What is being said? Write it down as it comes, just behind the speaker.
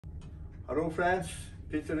Hello friends,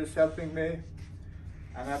 Peter is helping me,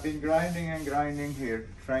 and I've been grinding and grinding here,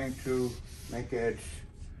 trying to make edge,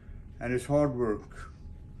 and it's hard work.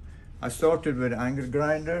 I started with angle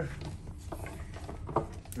grinder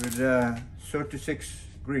with 36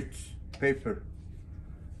 grit paper.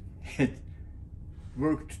 It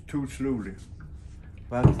worked too slowly,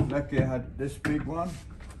 but lucky I had this big one,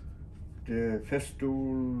 the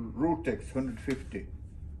Festool Rotex 150,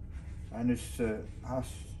 and it has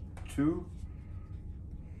two.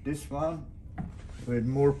 This one with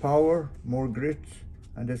more power, more grit,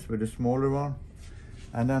 and this with a smaller one.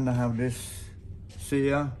 And then I have this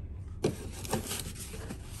Sia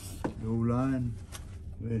low line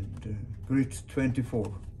with grit 24.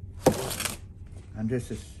 And this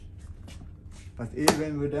is, but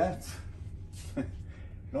even with that,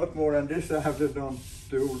 not more than this I have done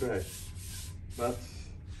the whole day. But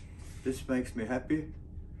this makes me happy,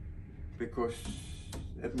 because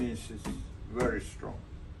that means it's very strong,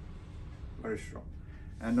 very strong.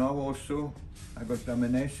 And now also I got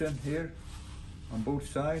lamination here on both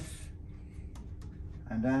sides,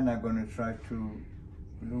 and then I'm going to try to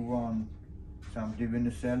glue on some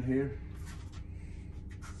divinyl here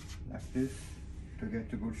like this to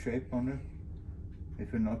get a good shape on it.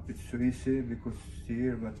 It will not be so easy because it's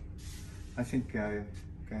here, but I think I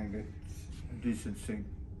can get a decent thing.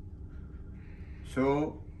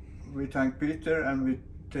 So we thank Peter, and we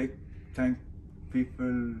thank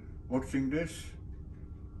people watching this,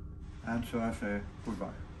 and so I say goodbye.